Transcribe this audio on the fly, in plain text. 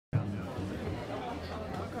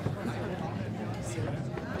Thank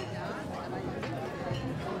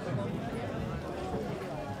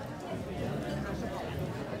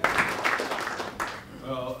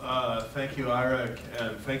you, Eirik,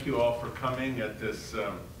 and thank you all for coming at this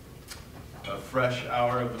fresh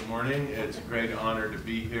hour of the morning. It's a great honor to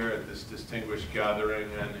be here at this distinguished gathering,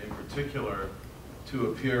 and in particular, to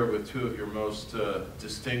appear with two of your most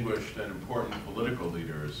distinguished and important political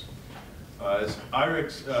leaders. As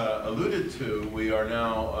Eirik alluded to, we are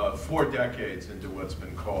now 4 decades into what's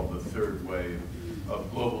been called the third wave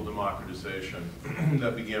of global democratization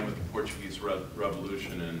that began with the Portuguese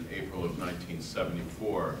Revolution in April of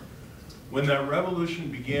 1974. When that revolution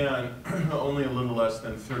began, only a little less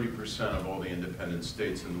than 30% of all the independent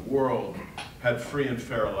states in the world had free and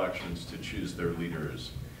fair elections to choose their leaders.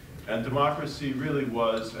 And democracy really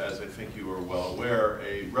was, as I think you are well aware,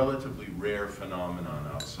 a relatively rare phenomenon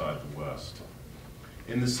outside the West.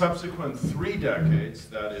 In the subsequent 3 decades,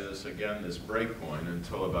 that is, again, this breakpoint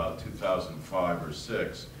until about 2005 or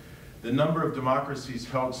 6, the number of democracies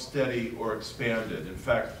held steady or expanded. In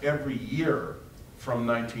fact, every year from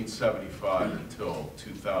 1975 until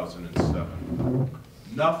 2007.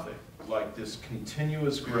 Nothing like this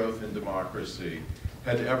continuous growth in democracy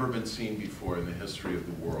had ever been seen before in the history of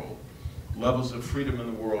the world. Levels of freedom in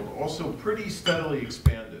the world also pretty steadily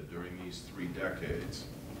expanded during these 3 decades.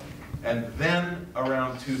 And then,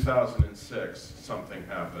 around 2006, something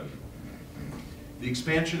happened. The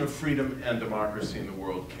expansion of freedom and democracy in the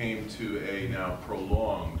world came to a now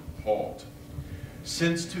prolonged halt.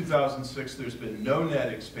 Since 2006, there's been no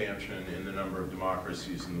net expansion in the number of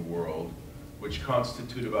democracies in the world, which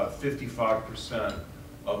constitute about 55%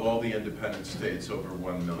 of all the independent states over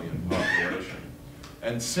 1 million population.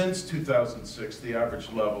 And since 2006, the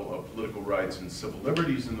average level of political rights and civil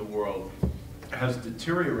liberties in the world has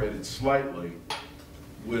deteriorated slightly,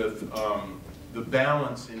 with the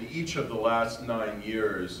balance in each of the last 9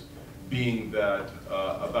 years being that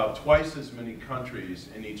about twice as many countries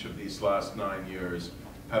in each of these last 9 years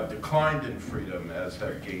have declined in freedom as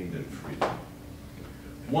have gained in freedom.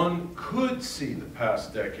 One could see the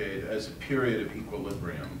past decade as a period of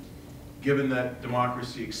equilibrium, given that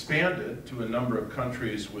democracy expanded to a number of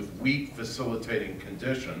countries with weak facilitating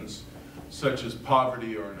conditions, such as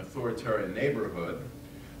poverty or an authoritarian neighborhood.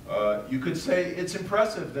 You could say it's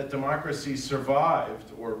impressive that democracy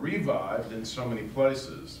survived or revived in so many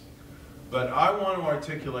places. But I want to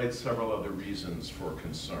articulate several other reasons for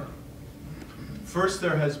concern. First,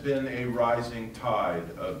 there has been a rising tide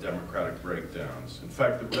of democratic breakdowns. In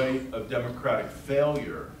fact, the rate of democratic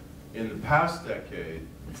failure in the past decade,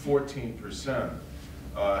 14%,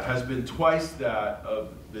 has been twice that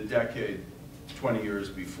of the decade 20 years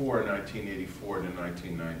before, 1984 to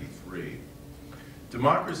 1993.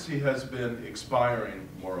 Democracy has been expiring,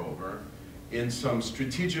 moreover, in some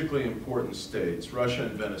strategically important states, Russia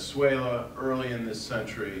and Venezuela early in this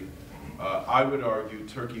century, I would argue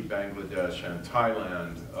Turkey, Bangladesh, and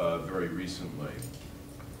Thailand very recently.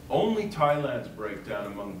 Only Thailand's breakdown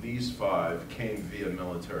among these 5 came via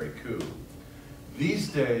military coup. These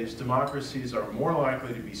days, democracies are more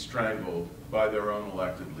likely to be strangled by their own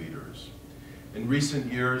elected leaders. In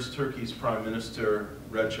recent years, Turkey's Prime Minister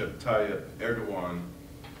Recep Tayyip Erdogan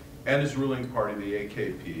and his ruling party, the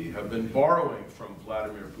AKP, have been borrowing from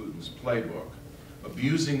Vladimir Putin's playbook,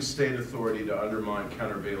 abusing state authority to undermine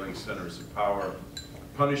countervailing centers of power,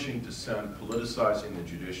 punishing dissent, politicizing the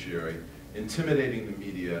judiciary, intimidating the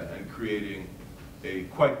media, and creating a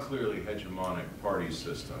quite clearly hegemonic party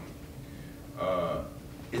system.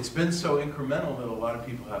 It's been so incremental that a lot of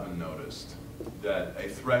people haven't noticed that a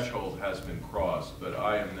threshold has been crossed, but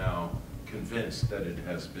I am now convinced that it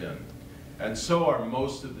has been. And so are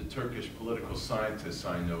most of the Turkish political scientists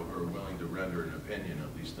I know who are willing to render an opinion,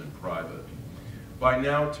 at least in private. By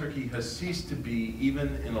now, Turkey has ceased to be even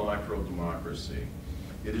an electoral democracy.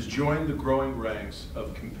 It has joined the growing ranks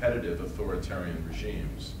of competitive authoritarian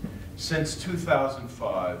regimes. Since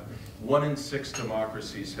 2005, 1 in 6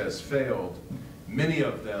 democracies has failed, many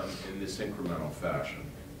of them in this incremental fashion.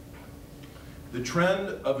 The trend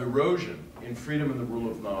of erosion in freedom and the rule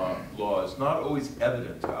of law is not always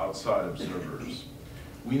evident to outside observers.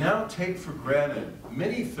 We now take for granted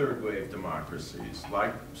many third-wave democracies,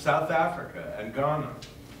 like South Africa and Ghana,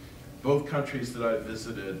 both countries that I've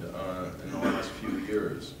visited in the last few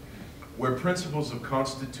years, where principles of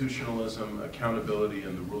constitutionalism, accountability,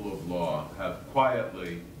 and the rule of law have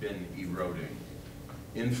quietly been eroding.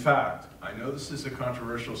 In fact, I know this is a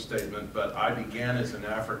controversial statement, but I began as an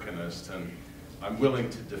Africanist, and I'm willing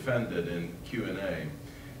to defend it in Q&A.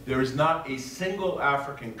 There is not a single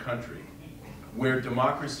African country where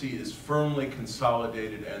democracy is firmly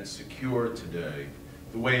consolidated and secure today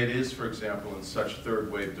the way it is, for example, in such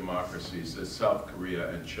third-wave democracies as South Korea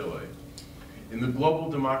and Chile. In the global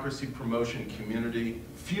democracy promotion community,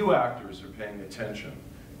 few actors are paying attention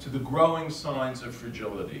to the growing signs of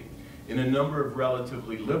fragility in a number of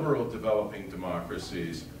relatively liberal developing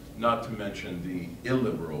democracies, not to mention the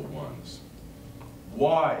illiberal ones.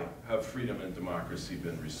 Why have freedom and democracy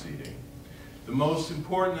been receding? The most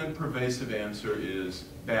important and pervasive answer is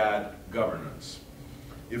bad governance.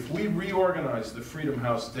 If we reorganize the Freedom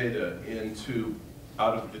House data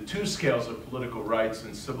out of the 2 scales of political rights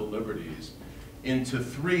and civil liberties, into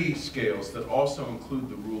 3 scales that also include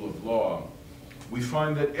the rule of law, we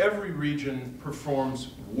find that every region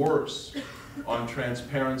performs worse on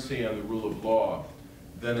transparency and the rule of law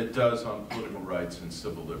than it does on political rights and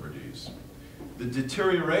civil liberties. The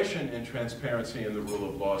deterioration in transparency and the rule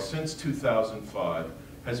of law since 2005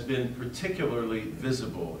 has been particularly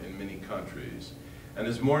visible in many countries. And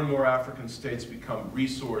as more and more African states become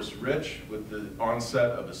resource-rich with the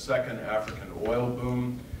onset of a second African oil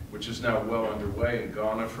boom, which is now well underway in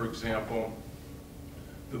Ghana, for example,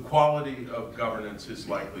 the quality of governance is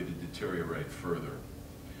likely to deteriorate further.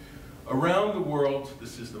 Around the world,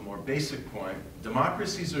 this is the more basic point,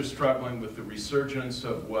 democracies are struggling with the resurgence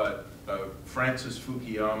of what Francis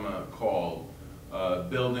Fukuyama called,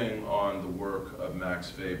 building on the work of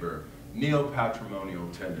Max Weber, neo-patrimonial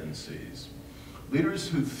tendencies. Leaders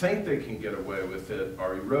who think they can get away with it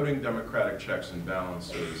are eroding democratic checks and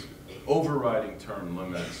balances, overriding term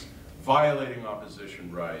limits, violating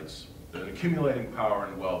opposition rights, and accumulating power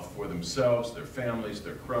and wealth for themselves, their families,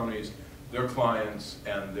 their cronies, their clients,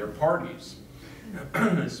 and their parties.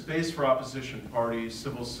 Space for opposition parties,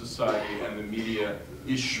 civil society, and the media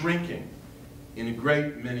is shrinking in a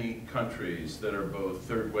great many countries that are both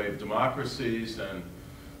third-wave democracies and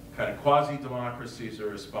kind of quasi-democracies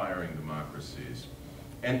or aspiring democracies.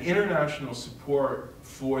 And international support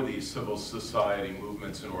for these civil society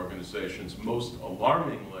movements and organizations, most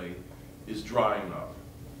alarmingly, is drying up.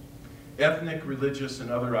 Ethnic, religious,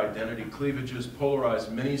 and other identity cleavages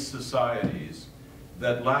polarize many societies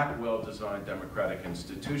that lack well-designed democratic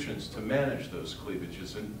institutions to manage those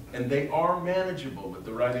cleavages, and they are manageable with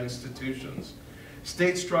the right institutions.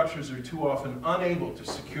 State structures are too often unable to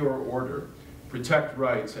secure order, protect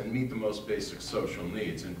rights, and meet the most basic social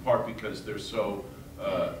needs, in part because they're so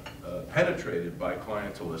penetrated by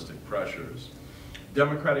clientelistic pressures.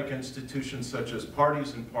 Democratic institutions such as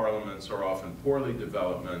parties and parliaments are often poorly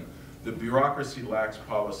developed. The bureaucracy lacks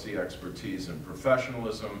policy expertise and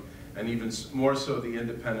professionalism, and even more so the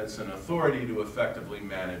independence and authority to effectively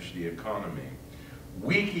manage the economy.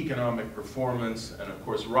 Weak economic performance and, of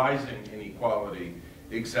course, rising inequality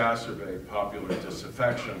exacerbate popular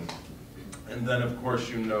disaffection. And then, of course,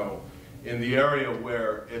 you know, in the area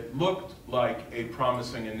where it looked like a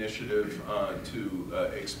promising initiative to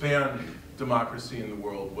expand democracy in the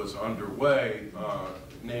world was underway,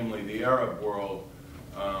 namely the Arab world,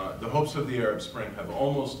 the hopes of the Arab Spring have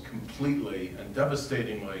almost completely and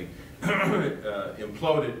devastatingly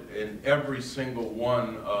imploded in every single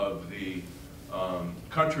one of the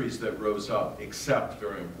countries that rose up, except,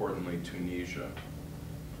 very importantly, Tunisia.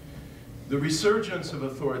 The resurgence of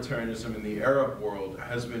authoritarianism in the Arab world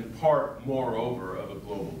has been part, moreover, of a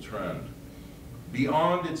global trend.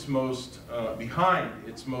 Behind its most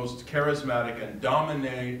charismatic and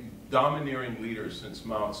domineering leaders since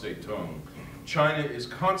Mao Zedong, China is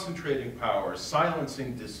concentrating power,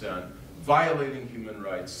 silencing dissent, violating human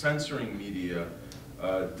rights, censoring media,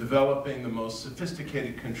 developing the most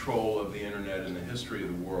sophisticated control of the internet in the history of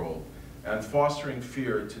the world, and fostering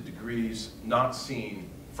fear to degrees not seen,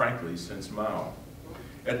 frankly, since Mao.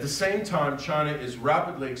 At the same time, China is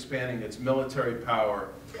rapidly expanding its military power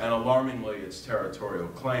and alarmingly its territorial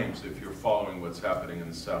claims, if you're following what's happening in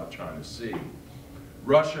the South China Sea.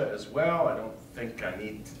 Russia as well, I don't think I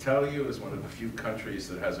need to tell you, is one of the few countries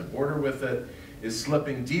that has a border with it, is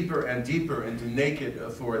slipping deeper and deeper into naked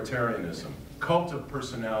authoritarianism, cult of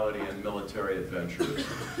personality and military adventures,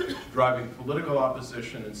 driving political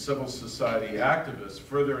opposition and civil society activists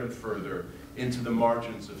further and further into the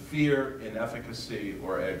margins of fear, inefficacy,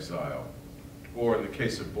 or exile, or in the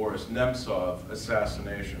case of Boris Nemtsov,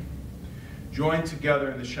 assassination. Joined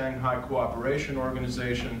together in the Shanghai Cooperation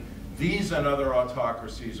Organization, these and other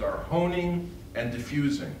autocracies are honing and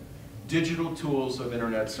diffusing digital tools of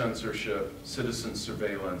internet censorship, citizen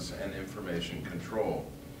surveillance, and information control.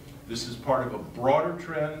 This is part of a broader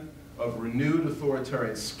trend of renewed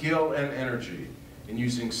authoritarian skill and energy in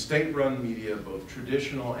using state-run media, both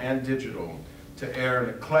traditional and digital, to air an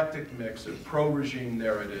eclectic mix of pro-regime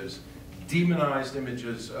narratives, demonized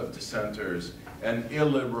images of dissenters, and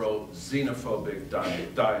illiberal, xenophobic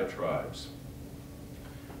diatribes.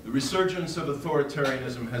 The resurgence of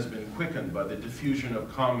authoritarianism has been quickened by the diffusion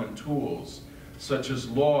of common tools, such as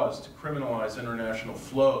laws to criminalize international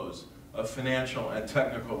flows of financial and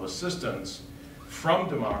technical assistance from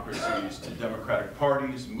democracies to democratic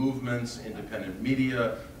parties, movements, independent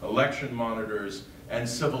media, election monitors, and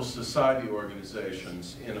civil society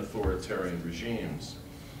organizations in authoritarian regimes.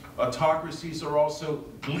 Autocracies are also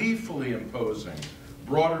gleefully imposing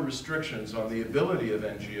broader restrictions on the ability of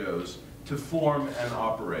NGOs to form and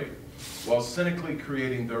operate, while cynically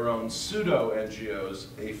creating their own pseudo-NGOs,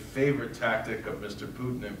 a favorite tactic of Mr.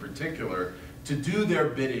 Putin in particular, to do their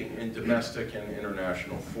bidding in domestic and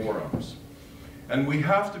international forums. And we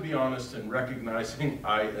have to be honest in recognizing,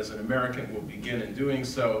 I as an American will begin in doing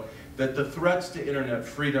so, that the threats to internet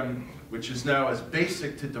freedom, which is now as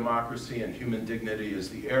basic to democracy and human dignity as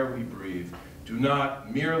the air we breathe, do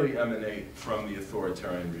not merely emanate from the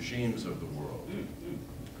authoritarian regimes of the world.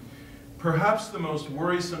 Perhaps the most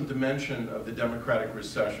worrisome dimension of the democratic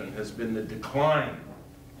recession has been the decline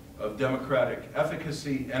of democratic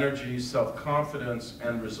efficacy, energy, self-confidence,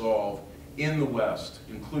 and resolve in the West,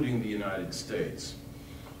 including the United States.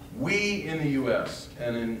 We in the US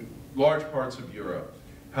and in large parts of Europe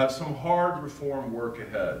have some hard reform work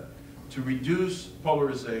ahead to reduce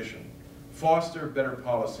polarization, foster better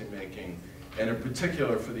policymaking, and in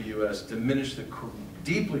particular for the US, diminish the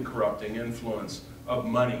deeply corrupting influence of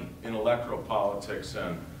money in electoral politics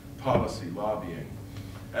and policy lobbying.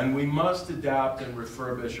 And we must adapt and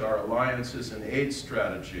refurbish our alliances and aid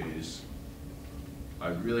strategies. I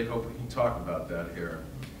really hope we can talk about that here,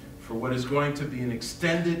 for what is going to be an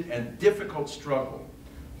extended and difficult struggle,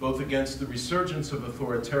 both against the resurgence of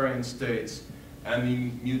authoritarian states and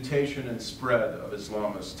the mutation and spread of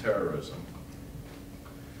Islamist terrorism.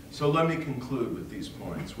 So let me conclude with these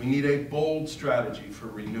points. We need a bold strategy for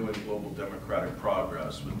renewing global democratic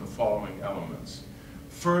progress with the following elements.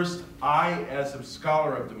 First, I, as a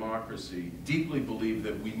scholar of democracy, deeply believe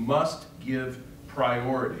that we must give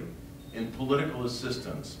priority in political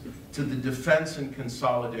assistance to the defense and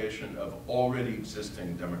consolidation of already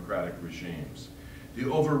existing democratic regimes.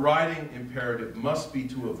 The overriding imperative must be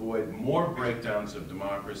to avoid more breakdowns of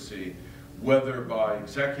democracy, whether by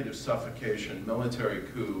executive suffocation, military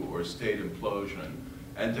coup, or state implosion,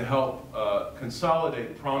 and to help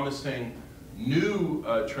consolidate promising new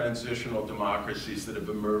transitional democracies that have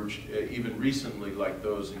emerged even recently, like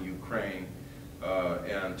those in Ukraine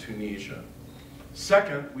and Tunisia.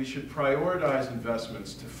 Second, we should prioritize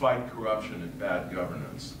investments to fight corruption and bad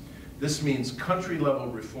governance. This means country-level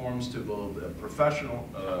reforms to build a professional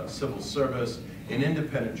civil service, an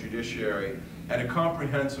independent judiciary, and a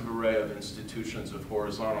comprehensive array of institutions of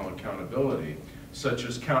horizontal accountability, such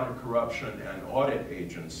as counter-corruption and audit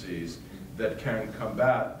agencies that can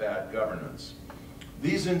combat bad governance.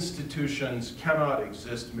 These institutions cannot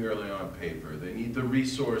exist merely on paper. They need the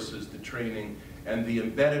resources, the training, and the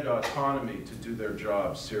embedded autonomy to do their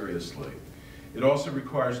jobs seriously. It also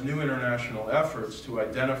requires new international efforts to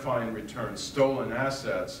identify and return stolen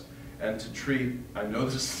assets and to treat, I know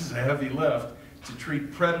this is a heavy lift, to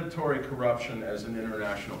treat predatory corruption as an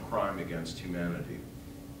international crime against humanity.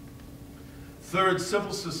 Third,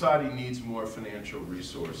 civil society needs more financial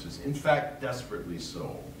resources, in fact, desperately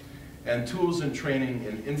so, and tools and training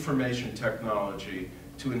in information technology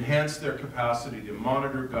to enhance their capacity to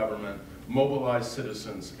monitor government, mobilize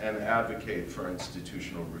citizens, and advocate for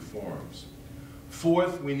institutional reforms.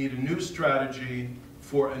 Fourth, we need a new strategy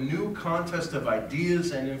for a new contest of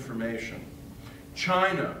ideas and information.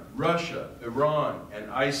 China, Russia, Iran,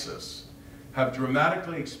 and ISIS have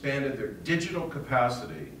dramatically expanded their digital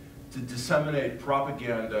capacity to disseminate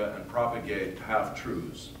propaganda and propagate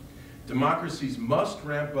half-truths. Democracies must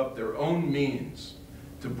ramp up their own means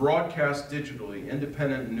to broadcast digitally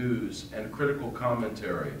independent news and critical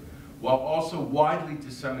commentary, while also widely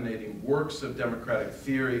disseminating works of democratic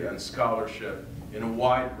theory and scholarship in a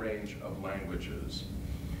wide range of languages.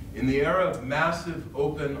 In the era of massive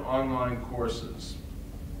open online courses,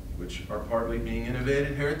 which are partly being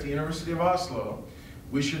innovated here at the University of Oslo,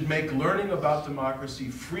 we should make learning about democracy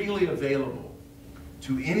freely available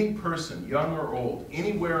to any person, young or old,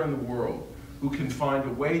 anywhere in the world, who can find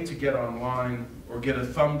a way to get online or get a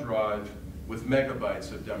thumb drive with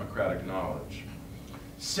megabytes of democratic knowledge.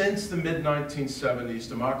 Since the mid-1970s,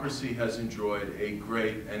 democracy has enjoyed a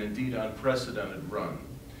great and indeed unprecedented run.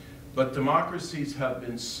 But democracies have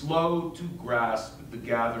been slow to grasp the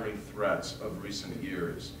gathering threats of recent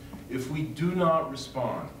years. If we do not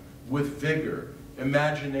respond with vigor,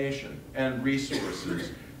 imagination, and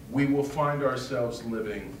resources, we will find ourselves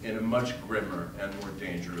living in a much grimmer and more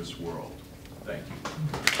dangerous world. Thank you.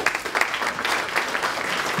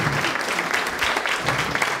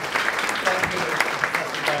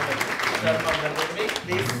 Kjell Magne Bondevik.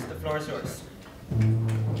 Please, the floor is yours.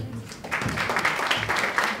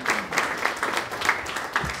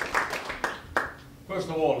 First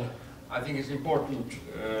of all, I think it's important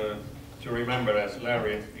to remember, as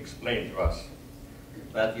Larry explained to us,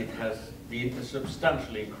 that it has been a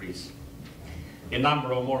substantial increase in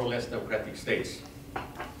number of more or less democratic states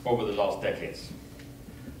over the last decades,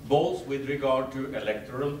 both with regard to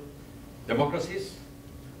electoral democracies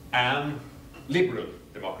and liberal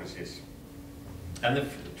democracies. And the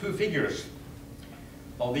two figures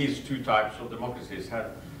of these two types of democracies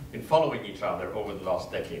have been following each other over the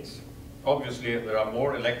last decades. Obviously, there are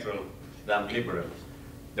more electoral than liberal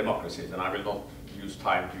democracies, and I will not use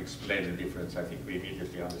time to explain the difference. I think we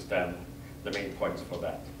immediately understand the main points for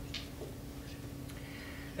that.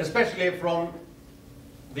 Especially from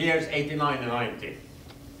the years 89 and 90,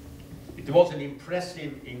 it was an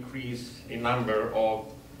impressive increase in number of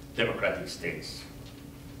democratic states.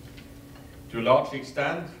 To a large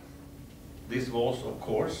extent, this was, of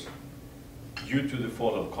course, due to the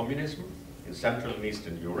fall of communism in Central and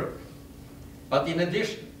Eastern Europe. But in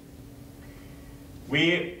addition,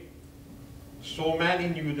 we saw many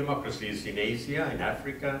new democracies in Asia, in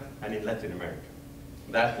Africa, and in Latin America.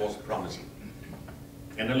 That was promising.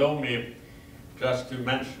 And allow me just to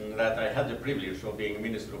mention that I had the privilege of being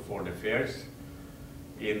Minister of Foreign Affairs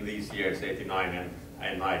in these years, 89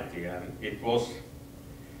 and 90, and it was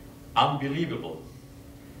unbelievable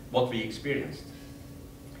what we experienced.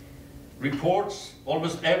 Reports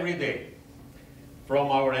almost every day from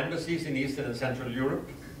our embassies in Eastern and Central Europe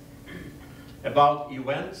about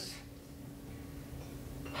events,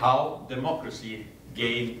 how democracy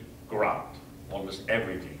gained ground, almost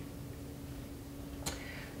every day.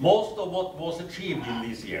 Most of what was achieved in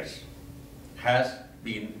these years has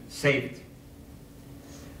been saved.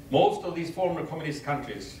 Most of these former communist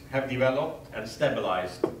countries have developed and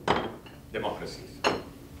stabilized democracies.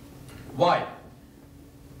 Why?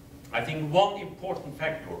 I think one important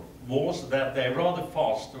factor was that they rather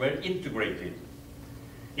fast were integrated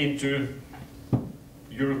into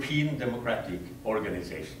European democratic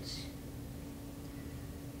organizations.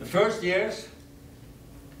 The first years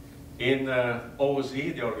in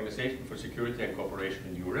OSCE, the Organization for Security and Cooperation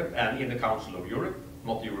in Europe, and in the Council of Europe,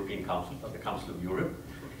 not the European Council, but the Council of Europe.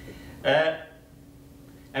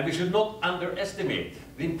 And we should not underestimate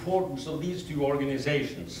the importance of these two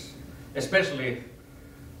organizations, especially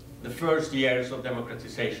the first years of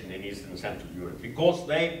democratization in Eastern and Central Europe, because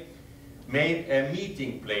they made a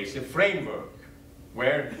meeting place, a framework,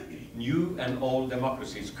 where new and old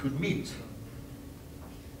democracies could meet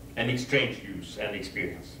and exchange views and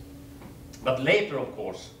experience. But later, of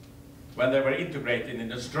course, when they were integrated in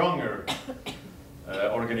the stronger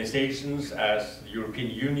organizations as the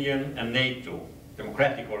European Union and NATO,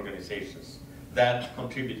 democratic organizations, that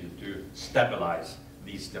contributed to stabilize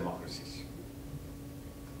these democracies.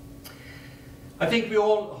 I think we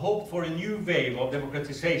all hope for a new wave of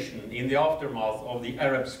democratization in the aftermath of the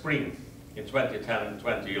Arab Spring in 2010 and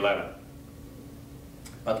 2011.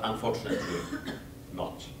 But unfortunately,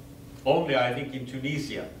 not. Only, I think, in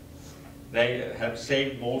Tunisia, they have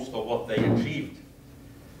saved most of what they achieved.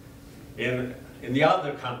 In the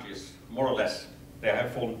other countries, more or less, they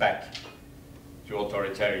have fallen back to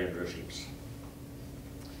authoritarian regimes.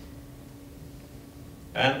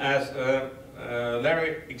 And as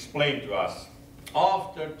Larry explained to us,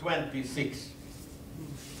 after 26,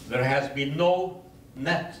 there has been no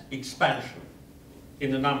net expansion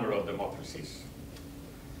in the number of democracies.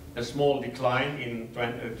 A small decline in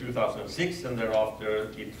 2006, and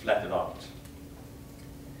thereafter it flattened out.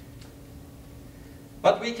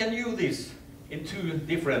 But we can view this in two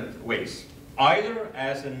different ways. Either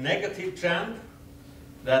as a negative trend,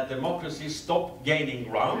 that democracy stopped gaining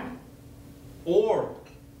ground, or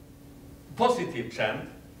positive trend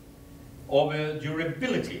of a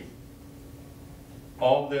durability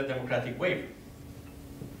of the democratic wave.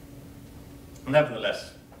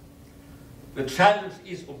 Nevertheless, the challenge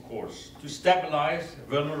is, of course, to stabilize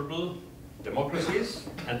vulnerable democracies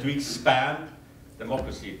and to expand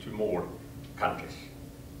democracy to more countries.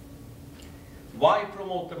 Why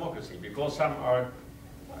promote democracy? Because some are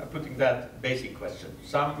putting that basic question.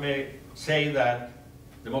 Some may say that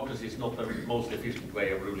democracy is not the most efficient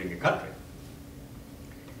way of ruling a country.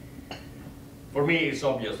 For me, it's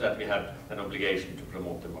obvious that we have an obligation to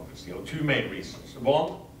promote democracy for two main reasons.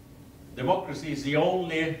 One, democracy is the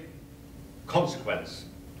only consequence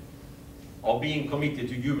of being committed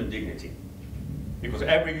to human dignity, because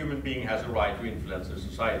every human being has a right to influence a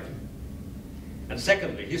society. And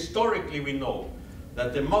secondly, historically we know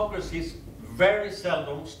that democracies very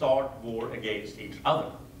seldom start war against each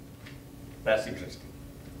other. That's interesting.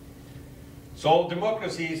 So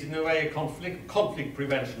democracy is in a way a conflict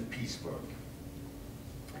prevention peace work.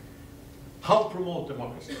 How promote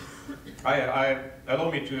democracy?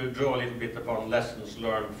 Allow me to draw a little bit upon lessons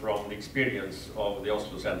learned from the experience of the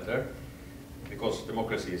Oslo Center, because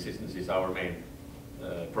democracy assistance is our main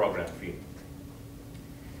program field.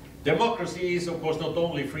 Democracy is, of course, not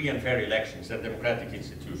only free and fair elections and democratic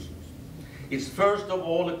institutions. It's first of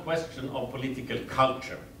all a question of political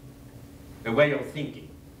culture, a way of thinking.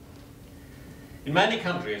 In many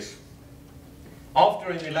countries, after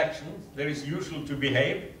an election, there is usual to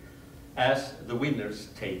behave as the winners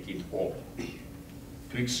take it all,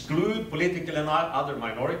 to exclude political and other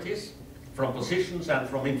minorities from positions and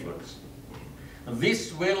from influence. And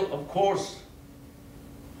this will, of course,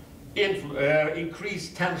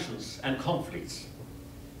 increase tensions and conflicts.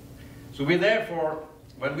 So we therefore,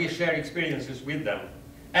 when we share experiences with them,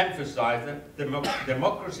 emphasize that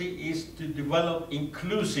democracy is to develop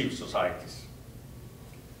inclusive societies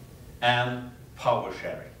and power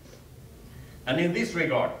sharing. And in this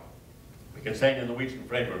regard, we can say in the Norwegian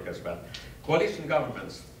framework as well, coalition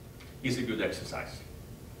governments is a good exercise.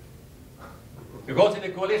 Because in a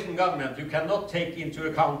coalition government, you cannot take into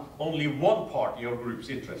account only one party or group's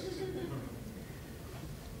interests,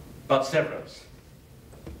 but several.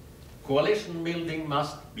 Coalition building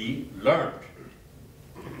must be learned.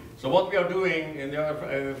 So what we are doing in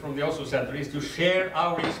from the Oslo Center is to share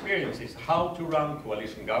our experiences, how to run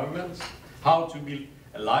coalition governments, how to build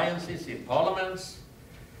alliances in parliaments,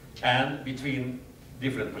 and between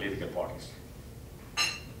different political parties.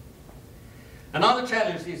 Another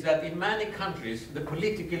challenge is that in many countries, the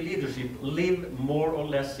political leadership live more or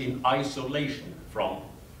less in isolation from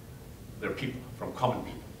their people, from common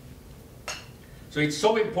people. So it's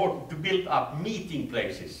so important to build up meeting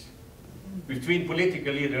places between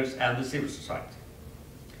political leaders and the civil society,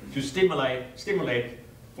 to stimulate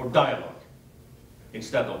for dialogue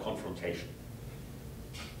instead of confrontation.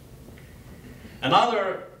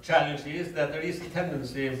 Another challenge is that there is a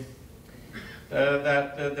tendency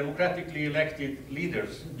that democratically elected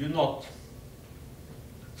leaders do not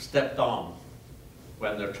step down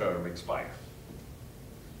when their term expires.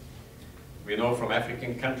 We know from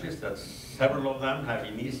African countries that several of them have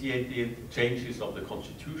initiated changes of the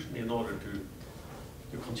constitution in order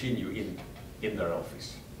to continue in their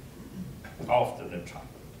office after their time.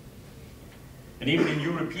 And even in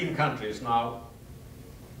European countries now,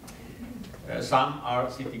 some are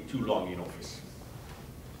sitting too long in office.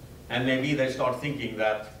 And maybe they start thinking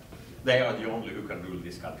that they are the only who can rule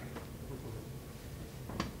this country.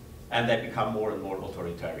 And they become more and more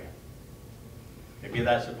authoritarian. Maybe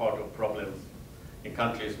that's a part of the problem in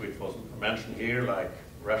countries which was mentioned here, like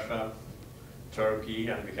Russia, Turkey,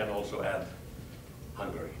 and we can also add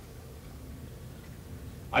Hungary.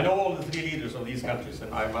 I know all the three leaders of these countries,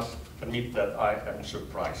 and I must admit that I am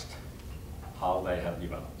surprised how they have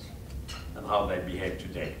developed and how they behave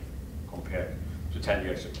today compared to 10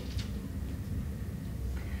 years ago.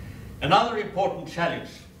 Another important challenge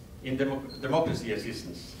in democracy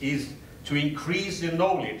assistance is to increase the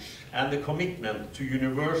knowledge and the commitment to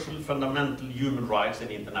universal fundamental human rights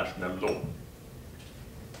and international law.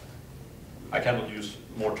 I cannot use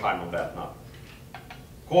more time on that now.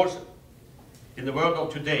 Of course, in the world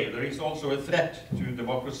of today, there is also a threat to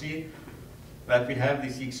democracy that we have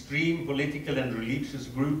these extreme political and religious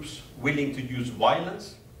groups willing to use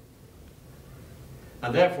violence.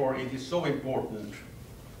 And therefore, it is so important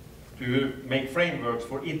to make frameworks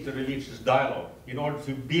for interreligious dialogue in order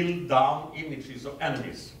to build down images of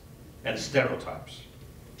enemies and stereotypes.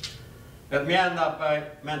 Let me end up by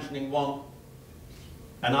mentioning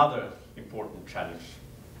another important challenge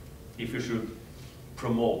if you should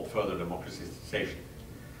promote further democratization.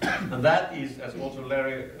 And that is, as also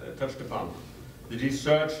Larry touched upon, the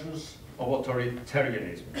resurgence of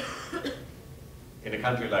authoritarianism in a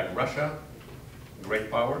country like Russia, great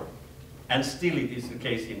power, and still it is the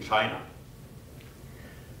case in China.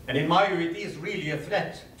 And in my view, it is really a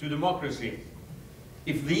threat to democracy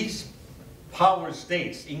if these power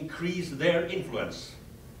states increase their influence,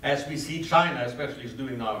 as we see China especially is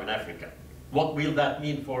doing now in Africa. What will that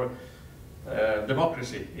mean for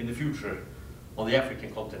democracy in the future on the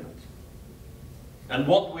African continent? And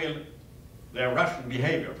what will their Russian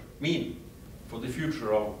behavior mean for the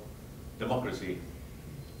future of democracy,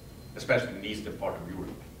 especially in the eastern part of Europe?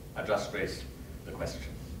 I just raised the question.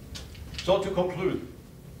 So to conclude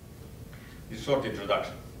this short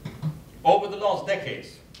introduction, over the last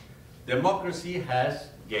decades, democracy has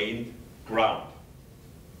gained ground.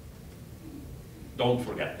 Don't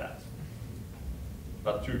forget that.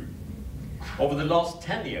 But two, over the last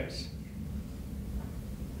 10 years,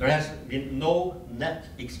 There has been no net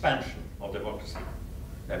expansion of democracy.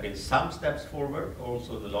 There have been some steps forward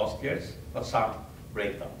also the last years, but some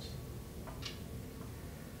breakdowns.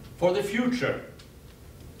 For the future,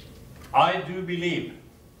 I do believe,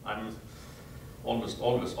 I'm almost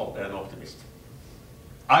always an optimist,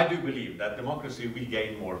 I do believe that democracy will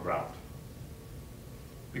gain more ground.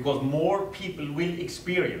 Because more people will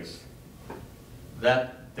experience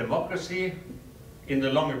that democracy in the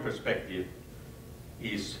longer perspective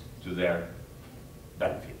is to their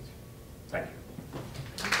benefit. Thank you.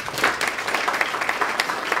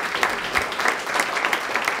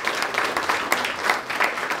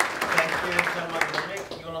 Thank you, Kjell Magne Bondevik.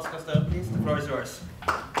 Jonas Gahr Støre, please, the floor is yours.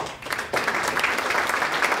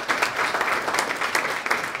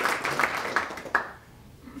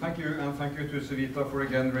 Thank you, and thank you to Civita for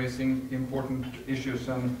again raising important issues,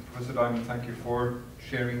 and Professor Diamond, thank you for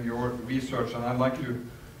sharing your research. And I'd like to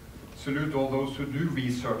salute all those who do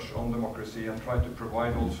research on democracy and try to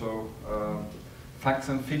provide also facts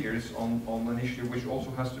and figures on an issue which also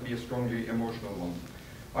has to be a strongly emotional one.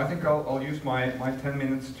 I think I'll use my 10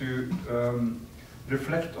 minutes to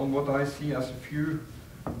reflect on what I see as a few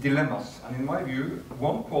dilemmas. And in my view,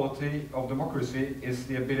 one quality of democracy is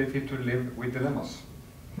the ability to live with dilemmas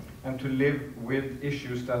and to live with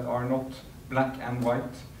issues that are not black and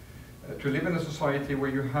white. To live in a society where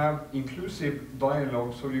you have inclusive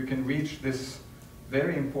dialogue so you can reach this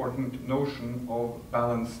very important notion of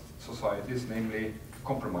balanced societies, namely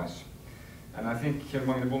compromise. And I think Kjell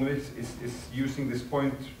Magne Bondevik is using this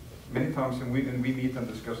point many times when we meet and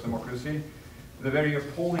discuss democracy, the very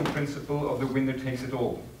appalling principle of the winner takes it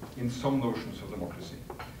all in some notions of democracy,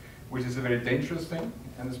 which is a very dangerous thing,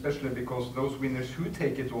 and especially because those winners who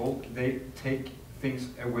take it all, they take things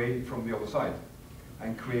away from the other side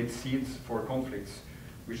and create seeds for conflicts,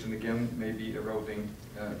 which then again may be eroding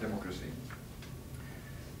democracy.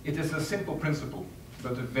 It is a simple principle,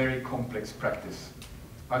 but a very complex practice.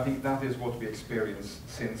 I think that is what we experienced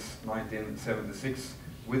since 1976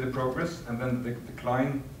 with the progress and then the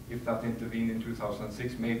decline, if that intervened in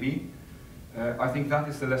 2006, maybe. I think that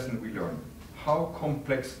is the lesson we learn. How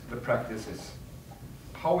complex the practice is.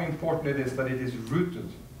 How important it is that it is rooted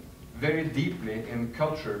very deeply in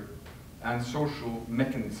culture and social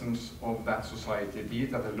mechanisms of that society, be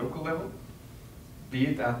it at the local level, be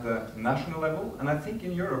it at the national level, and I think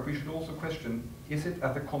in Europe we should also question, is it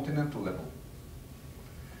at the continental level?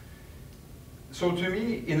 So to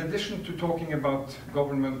me, in addition to talking about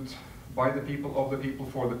government by the people, of the people,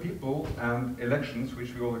 for the people, and elections,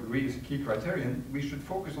 which we all agree is a key criterion, we should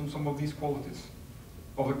focus on some of these qualities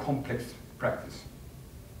of a complex practice.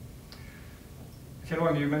 Kjell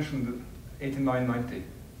Magne, you mentioned 89-90,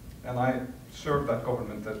 and I served that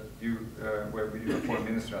government that you were foreign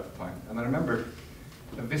minister at the time. And I remember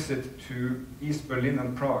a visit to East Berlin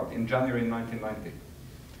and Prague in January 1990.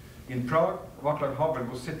 In Prague, Václav Havel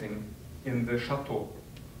was sitting in the chateau.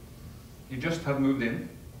 He just had moved in,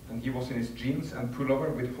 and he was in his jeans and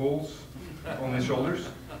pullover with holes on his shoulders,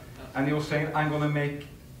 and he was saying, I'm going to make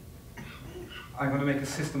a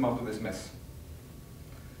system out of this mess.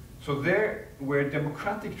 So there were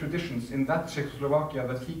democratic traditions in that Czechoslovakia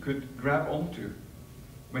that he could grab onto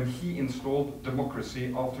when he installed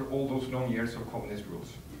democracy after all those long years of communist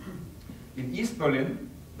rules. In East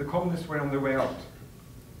Berlin, the communists were on their way out.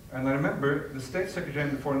 And I remember the State Secretary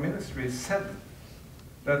in the Foreign Ministry said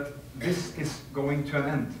that this is going to an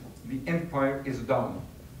end. The empire is down.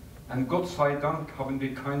 And Gott sei Dank haben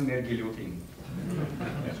wir kein mehr Guillotine.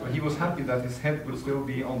 So he was happy that his head will still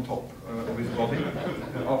be on top of his body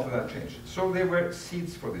after that change. So there were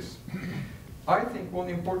seeds for this. I think one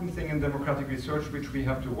important thing in democratic research which we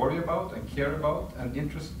have to worry about and care about and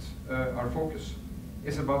interest our focus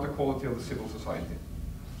is about the quality of the civil society.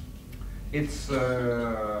 Its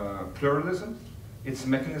pluralism, its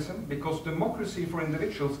mechanism, because democracy for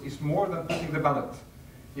individuals is more than putting the ballot.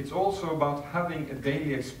 It's also about having a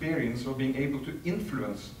daily experience of being able to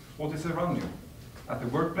influence what is around you. At the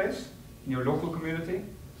workplace, in your local community,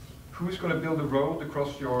 who's going to build a road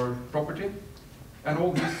across your property, and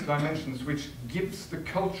all these dimensions which gives the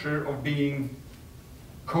culture of being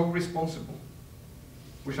co-responsible,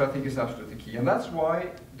 which I think is absolutely key. And that's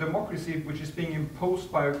why democracy which is being imposed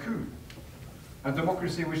by a coup, and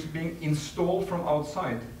democracy which is being installed from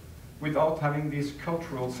outside without having these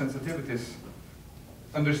cultural sensitivities,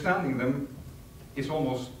 understanding them is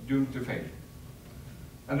almost doomed to fail.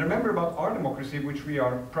 And remember about our democracy, which we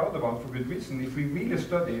are proud about for good reason, if we really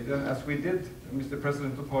study, as we did, Mr.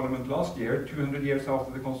 President of Parliament, last year, 200 years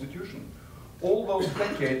after the Constitution, all those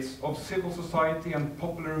decades of civil society and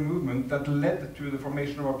popular movement that led to the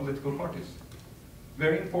formation of our political parties.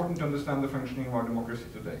 very important to understand the functioning of our democracy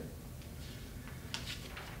today.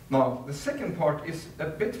 Now, the second part is a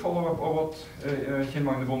bit follow-up of what Kjell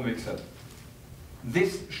Magne Bondevik said.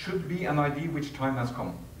 This should be an idea which time has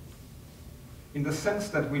come. In the sense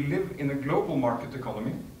that we live in a global market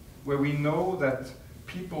economy, where we know that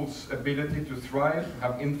people's ability to thrive,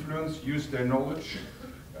 have influence, use their knowledge,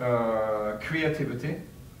 creativity,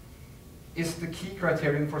 is the key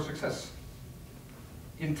criterion for success.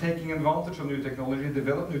 In taking advantage of new technology,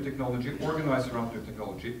 develop new technology, organize around new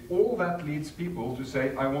technology, all that leads people to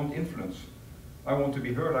say, I want influence, I want to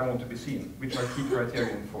be heard, I want to be seen, which are key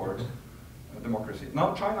criterion for democracy.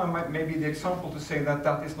 Now China may be the example to say that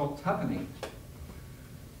that is not happening.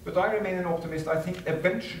 But I remain an optimist. I think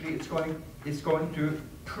eventually it's going to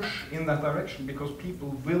push in that direction, because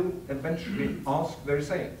people will eventually ask their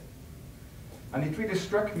say. And it really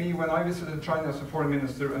struck me when I visited China as a foreign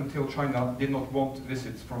minister, until China did not want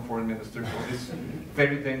visits from foreign ministers of this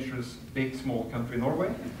very dangerous, big, small country,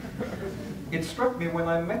 Norway. It struck me when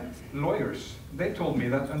I met lawyers. They told me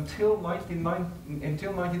that until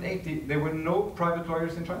 1980, there were no private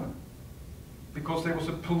lawyers in China, because there was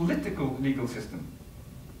a political legal system.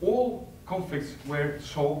 All conflicts were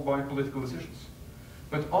solved by political decisions.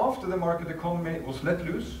 But after the market economy was let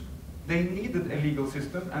loose, they needed a legal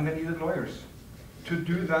system and they needed lawyers to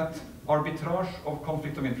do that arbitrage of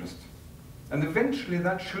conflict of interest. And eventually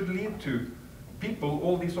that should lead to people,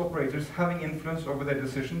 all these operators, having influence over their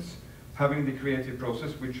decisions, having the creative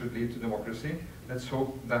process, which should lead to democracy. Let's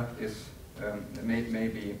hope that is may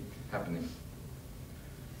be happening.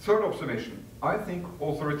 Third observation, I think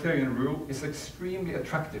authoritarian rule is extremely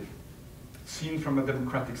attractive, seen from a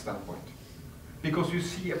democratic standpoint, because you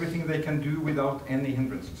see everything they can do without any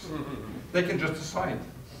hindrances. They can just decide.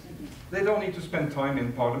 They don't need to spend time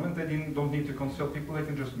in parliament, they don't need to consult people, they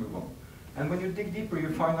can just move on. And when you dig deeper, you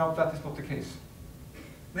find out that is not the case.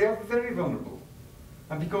 They are very vulnerable.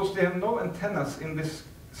 And because they have no antennas in this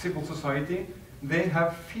civil society, they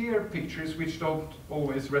have fear pictures which don't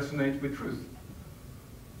always resonate with truth.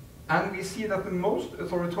 And we see that the most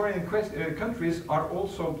authoritarian countries are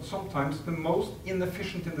also sometimes the most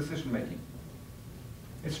inefficient in decision making.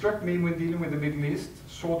 It struck me when dealing with the Middle East,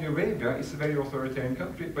 Saudi Arabia is a very authoritarian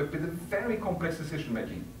country, but with a very complex decision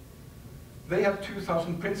making. They have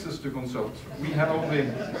 2,000 princes to consult. We have only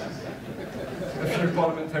a few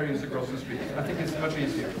parliamentarians across the street. I think it's much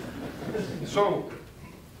easier. So,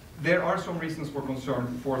 there are some reasons for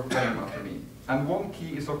concern, fourth dilemma for me. And one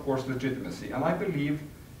key is, of course, legitimacy. And I believe,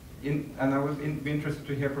 and I would be interested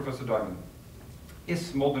to hear Professor Diamond,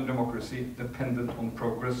 is modern democracy dependent on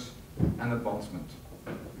progress and advancement?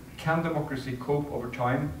 Can democracy cope over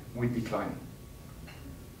time with decline?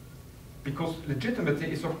 Because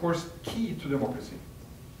legitimacy is, of course, key to democracy.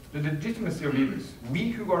 The legitimacy of leaders. We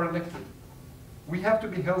who are elected, we have to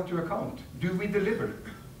be held to account. Do we deliver?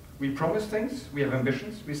 We promise things, we have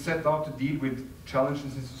ambitions, we set out to deal with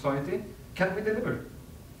challenges in society. Can we deliver?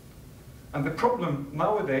 And the problem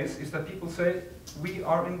nowadays is that people say, we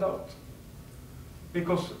are in doubt.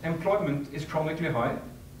 Because employment is chronically high.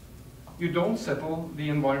 You don't settle the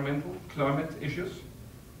environmental, climate issues.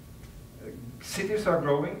 Cities are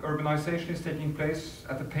growing, urbanization is taking place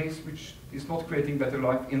at a pace which is not creating better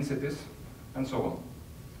life in cities, and so on.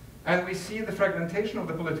 And we see the fragmentation of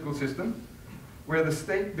the political system, where the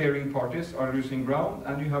state-bearing parties are losing ground,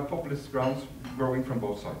 and you have populist grounds growing from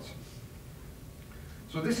both sides.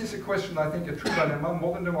 So this is a question, I think, a true dilemma.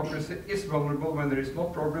 Modern democracy is vulnerable when there is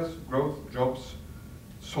not progress, growth, jobs,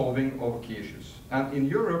 solving of key issues. And in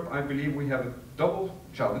Europe, I believe we have a double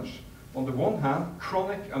challenge. On the one hand,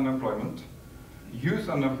 chronic unemployment, youth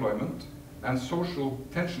unemployment, and social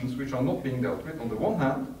tensions which are not being dealt with on the one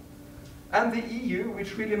hand, and the EU,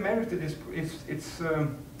 which really merited its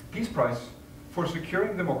Peace Prize for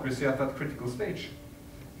securing democracy at that critical stage,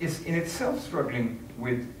 is in itself struggling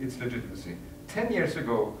with its legitimacy. 10 years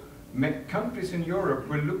ago, countries in Europe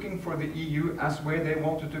were looking for the EU as where they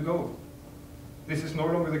wanted to go. This is no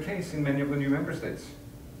longer the case in many of the new member states.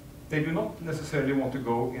 They do not necessarily want to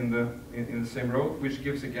go in the same road, which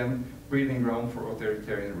gives, again, breathing ground for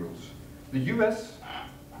authoritarian rules. The US,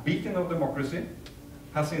 beacon of democracy,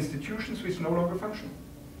 has institutions which no longer function.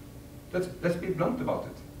 Let's be blunt about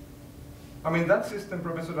it. I mean, that system,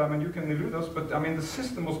 Professor Diamond, you can elude us, but I mean, the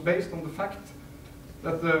system was based on the fact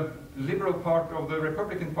that the liberal part of the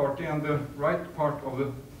Republican Party and the right part of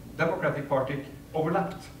the Democratic Party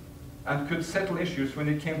overlapped and could settle issues when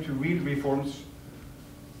it came to real reforms.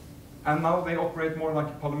 And now they operate more like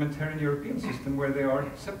a parliamentarian European system where they are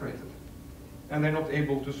separated. And they're not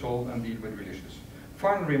able to solve and deal with real issues.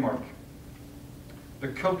 Final remark. The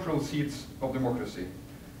cultural seeds of democracy.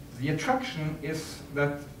 The attraction is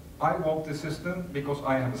that I want this system because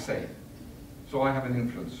I have a say, so I have an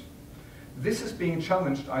influence. This is being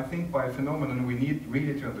challenged, I think, by a phenomenon we need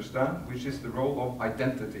really to understand, which is the role of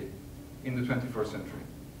identity in the 21st century.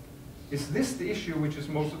 Is this the issue which is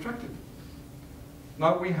most attractive?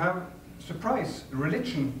 Now we have, surprise,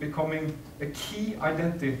 religion becoming a key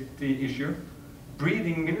identity issue,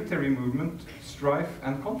 breeding military movement, strife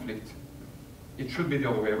and conflict. It should be the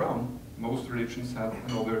other way around. Most religions have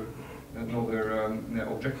another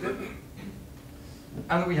objective.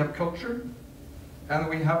 And we have culture, and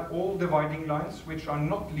we have all dividing lines which are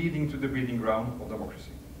not leading to the breeding ground of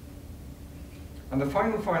democracy. And the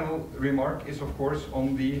final remark is, of course,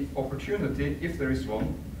 on the opportunity, if there is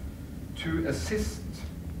one, to assist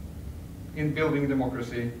in building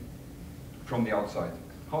democracy from the outside.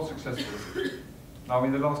 How successful is it? Now,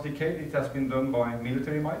 in the last decade, it has been done by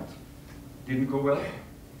military might. Didn't go well.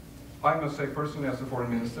 I must say, personally, as a foreign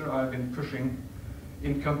minister, I've been pushing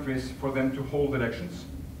in countries for them to hold elections,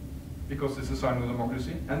 because it's a sign of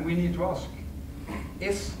democracy. And we need to ask,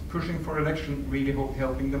 is pushing for election really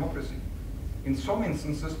helping democracy? In some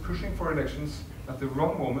instances, pushing for elections at the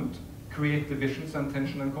wrong moment create divisions and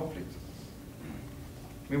tension and conflict.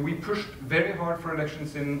 I mean, we pushed very hard for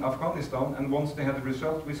elections in Afghanistan, and once they had the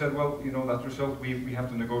result, we said, well, you know, that result we have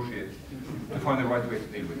to negotiate to find the right way to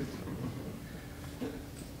deal with it.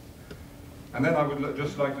 And then I would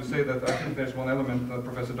just like to say that I think there's one element that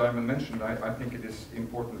Professor Diamond mentioned. I think it is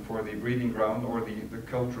important for the breeding ground or the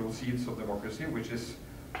cultural seeds of democracy, which is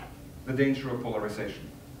the danger of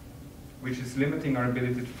polarization, which is limiting our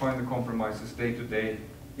ability to find the compromises day to day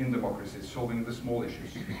in democracy, solving the small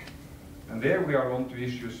issues. And there we are on to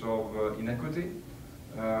issues of inequity,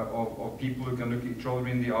 of people who can look each other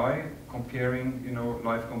in the eye, comparing, you know,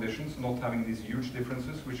 life conditions, not having these huge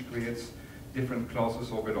differences, which creates different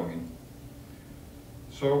classes of belonging.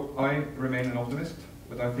 So I remain an optimist,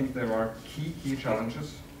 but I think there are key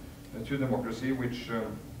challenges to democracy which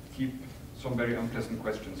keep some very unpleasant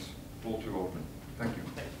questions all too open. Thank you.